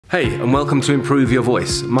Hey, and welcome to Improve Your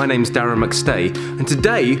Voice. My name's Darren McStay, and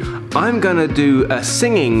today I'm gonna do a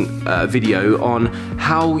singing video on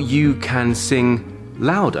how you can sing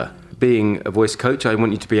louder. Being a voice coach, I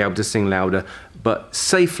want you to be able to sing louder, but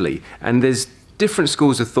safely. And there's different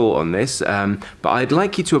schools of thought on this, but I'd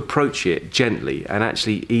like you to approach it gently and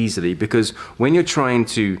actually easily, because when you're trying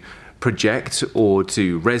to project or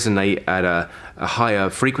to resonate at a higher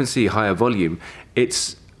frequency, higher volume,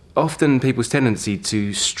 it's often people's tendency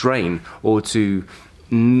to strain or to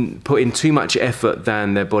put in too much effort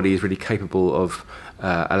than their body is really capable of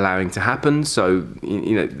allowing to happen. So,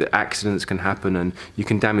 you know, the accidents can happen and you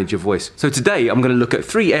can damage your voice. So today I'm going to look at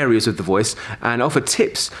 3 areas of the voice and offer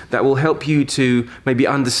tips that will help you to maybe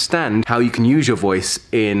understand how you can use your voice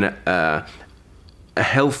in a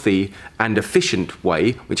healthy and efficient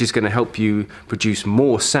way, which is going to help you produce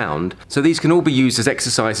more sound. So these can all be used as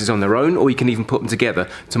exercises on their own, or you can even put them together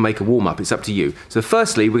to make a warm-up. It's up to you. So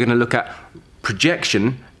firstly, we're going to look at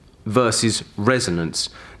projection versus resonance.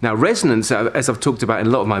 Now, resonance, as I've talked about in a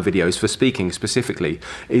lot of my videos for speaking specifically,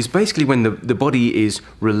 is basically when the body is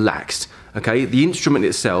relaxed. Okay, the instrument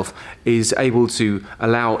itself is able to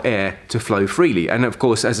allow air to flow freely. And of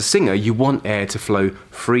course, as a singer, you want air to flow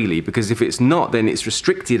freely, because if it's not, then it's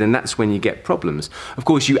restricted, and that's when you get problems. Of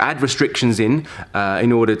course, you add restrictions in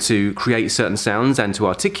order to create certain sounds and to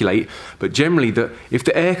articulate, but generally, if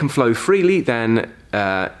the air can flow freely, then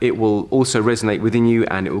it will also resonate within you,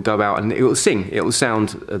 and it will go out and it will sing. It will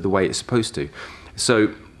sound the way it's supposed to.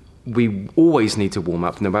 So we always need to warm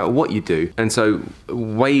up no matter what you do. And so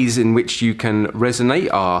ways in which you can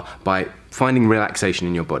resonate are by finding relaxation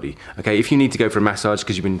in your body. Okay, if you need to go for a massage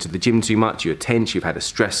because you've been to the gym too much, you're tense, you've had a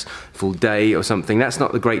stressful day or something, that's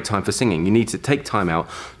not the great time for singing. You need to take time out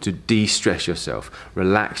to de-stress yourself,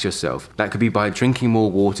 relax yourself. That could be by drinking more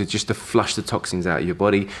water just to flush the toxins out of your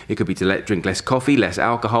body. It could be to drink less coffee, less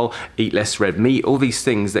alcohol, eat less red meat, all these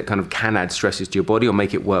things that kind of can add stresses to your body or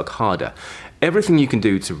make it work harder. Everything you can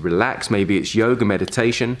do to relax, maybe it's yoga,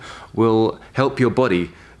 meditation, will help your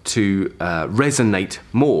body to resonate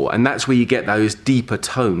more, and that's where you get those deeper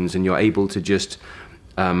tones, and you're able to just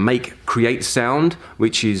create sound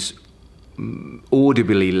which is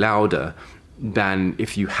audibly louder than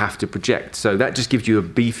if you have to project. So that just gives you a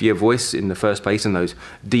beefier voice in the first place and those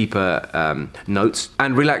deeper notes.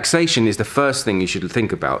 And relaxation is the first thing you should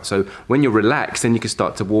think about. So when you're relaxed, then you can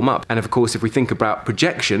start to warm up. And of course, if we think about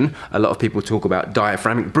projection, a lot of people talk about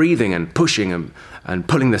diaphragmic breathing and pushing and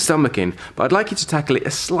pulling the stomach in, but I'd like you to tackle it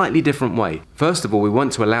a slightly different way. First of all, we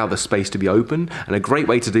want to allow the space to be open, and a great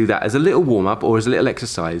way to do that as a little warm-up or as a little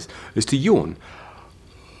exercise is to yawn.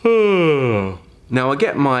 Now, I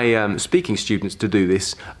get my speaking students to do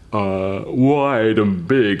this wide and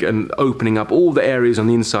big and opening up all the areas on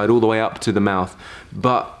the inside all the way up to the mouth.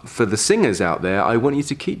 But for the singers out there, I want you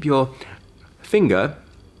to keep your finger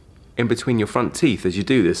in between your front teeth as you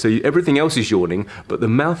do this. So everything else is yawning, but the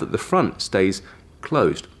mouth at the front stays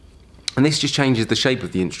closed. And this just changes the shape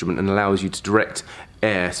of the instrument and allows you to direct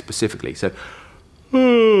air specifically. So,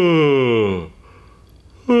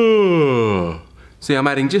 see, I'm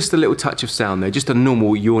adding just a little touch of sound there, just a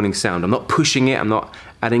normal yawning sound. I'm not pushing it, I'm not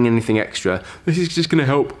adding anything extra. This is just gonna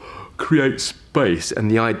help create space. And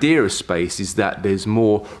the idea of space is that there's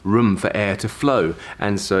more room for air to flow.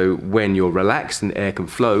 And so when you're relaxed and air can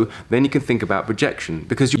flow, then you can think about projection,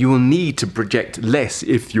 because you will need to project less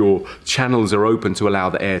if your channels are open to allow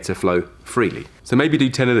the air to flow freely. So maybe do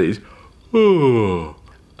 10 of these,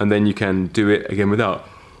 and then you can do it again without.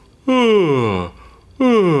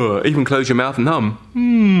 Even close your mouth and hum.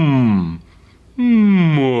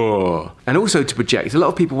 And also to project, a lot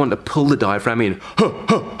of people want to pull the diaphragm in,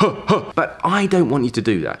 but I don't want you to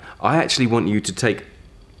do that. I actually want you to take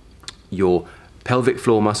your pelvic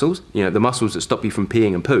floor muscles, you know, the muscles that stop you from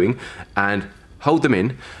peeing and pooing, and hold them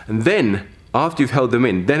in, and then after you've held them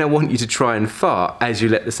in, then I want you to try and fart as you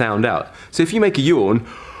let the sound out. So if you make a yawn,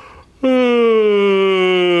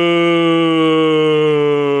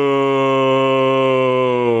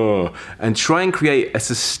 and try and create a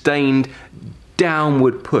sustained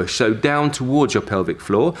downward push, so down towards your pelvic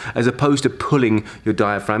floor, as opposed to pulling your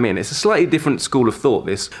diaphragm in. It's a slightly different school of thought,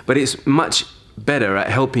 this, but it's much better at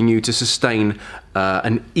helping you to sustain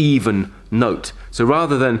an even note. So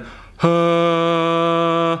rather than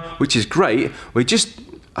which is great, we're just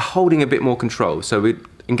holding a bit more control. So we're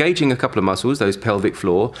engaging a couple of muscles, those pelvic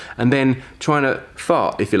floor, and then trying to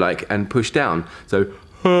fart, if you like, and push down. So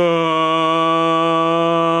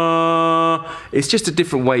it's just a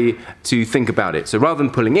different way to think about it. So rather than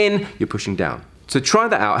pulling in, you're pushing down. So try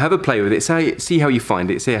that out, have a play with it, see how you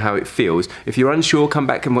find it, see how it feels. If you're unsure, come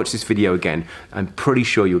back and watch this video again. I'm pretty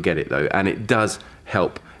sure you'll get it though, and it does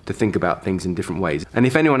help to think about things in different ways. And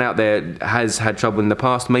if anyone out there has had trouble in the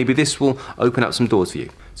past, maybe this will open up some doors for you.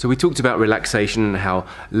 So we talked about relaxation and how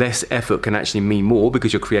less effort can actually mean more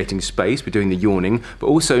because you're creating space, we're doing the yawning, but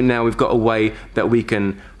also now we've got a way that we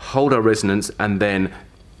can hold our resonance and then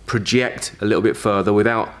project a little bit further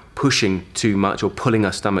without pushing too much or pulling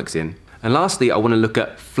our stomachs in. And lastly, I want to look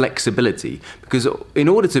at flexibility, because in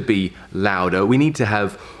order to be louder, we need to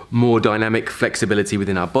have more dynamic flexibility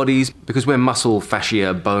within our bodies, because we're muscle,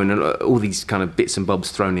 fascia, bone, and all these kind of bits and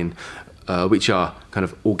bobs thrown in, which are kind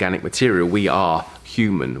of organic material. We are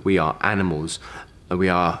human, we are animals, and we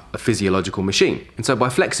are a physiological machine. And so by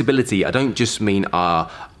flexibility, I don't just mean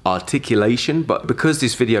our articulation, but because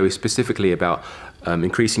this video is specifically about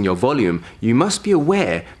increasing your volume, you must be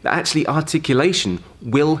aware that actually articulation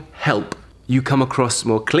will help you come across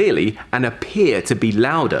more clearly and appear to be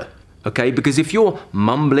louder. Okay, because if you're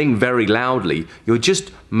mumbling very loudly, you're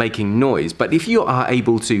just making noise. But if you are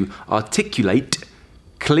able to articulate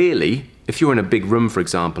clearly, if you're in a big room, for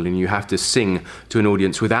example, and you have to sing to an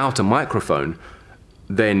audience without a microphone,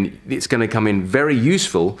 then it's going to come in very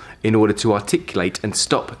useful in order to articulate and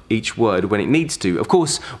stop each word when it needs to. Of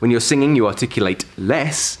course, when you're singing, you articulate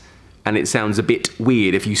less, and it sounds a bit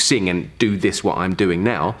weird if you sing and do this, what I'm doing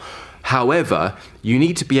now. However, you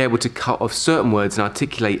need to be able to cut off certain words and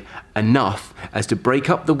articulate enough as to break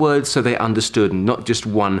up the words so they're understood and not just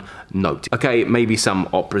one note. Okay, maybe some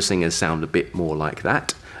opera singers sound a bit more like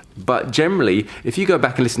that. But generally, if you go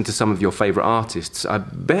back and listen to some of your favorite artists, I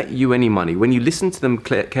bet you any money, when you listen to them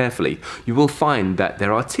carefully, you will find that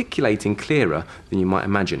they're articulating clearer than you might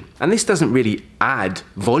imagine. And this doesn't really add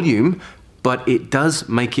volume, but it does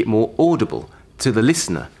make it more audible to the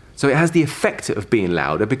listener. So it has the effect of being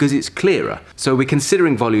louder because it's clearer. So we're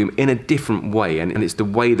considering volume in a different way, and it's the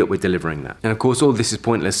way that we're delivering that. And of course, all this is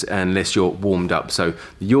pointless unless you're warmed up. So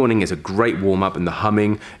the yawning is a great warm-up, and the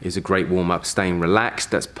humming is a great warm-up. Staying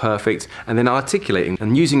relaxed, that's perfect. And then articulating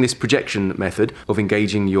and using this projection method of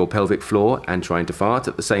engaging your pelvic floor and trying to fart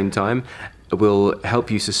at the same time will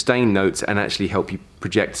help you sustain notes and actually help you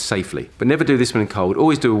project safely. But never do this when cold,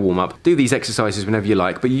 always do a warm-up. Do these exercises whenever you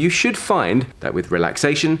like, but you should find that with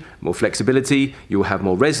relaxation, more flexibility, you will have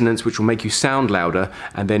more resonance, which will make you sound louder,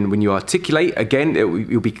 and then when you articulate, again,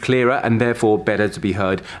 you'll be clearer and therefore better to be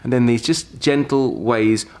heard. And then these just gentle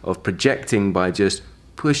ways of projecting by just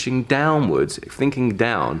pushing downwards, thinking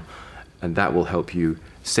down, and that will help you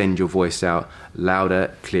send your voice out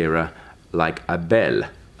louder, clearer, like a bell.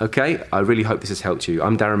 Okay, I really hope this has helped you.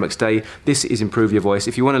 I'm Darren McStay. This is Improve Your Voice.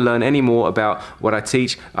 If you want to learn any more about what I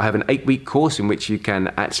teach, I have an 8-week course in which you can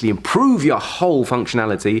actually improve your whole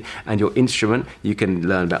functionality and your instrument. You can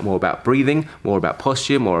learn more about breathing, more about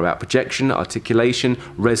posture, more about projection, articulation,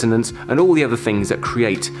 resonance, and all the other things that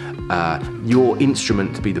create your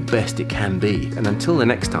instrument to be the best it can be. And until the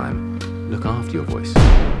next time, look after your voice.